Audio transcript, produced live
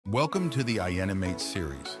Welcome to the Eyenimate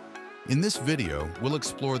series. In this video, we'll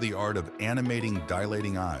explore the art of animating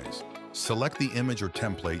dilating eyes. Select the image or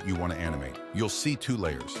template you want to animate. You'll see two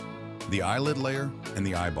layers, the eyelid layer and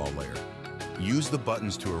the eyeball layer. Use the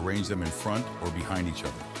buttons to arrange them in front or behind each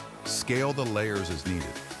other. Scale the layers as needed.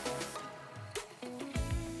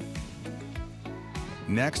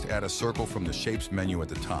 Next, add a circle from the Shapes menu at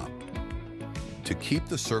the top. To keep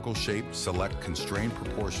the circle shape, select Constrain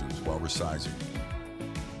Proportions while resizing.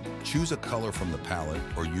 Choose a color from the palette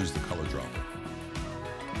or use the color dropper.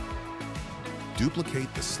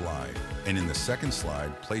 Duplicate the slide, and in the second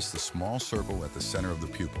slide, place the small circle at the center of the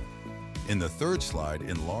pupil. In the third slide,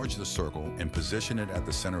 enlarge the circle and position it at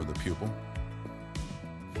the center of the pupil.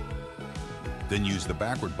 Then use the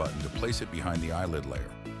backward button to place it behind the eyelid layer.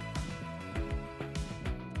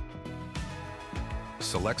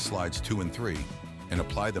 Select slides 2 and 3 and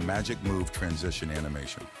apply the magic move transition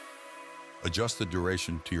animation. Adjust the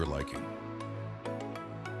duration to your liking.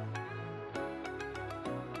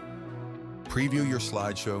 Preview your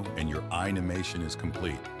slideshow and your Eyenimation is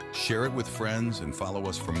complete. Share it with friends and follow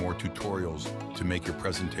us for more tutorials to make your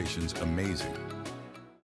presentations amazing.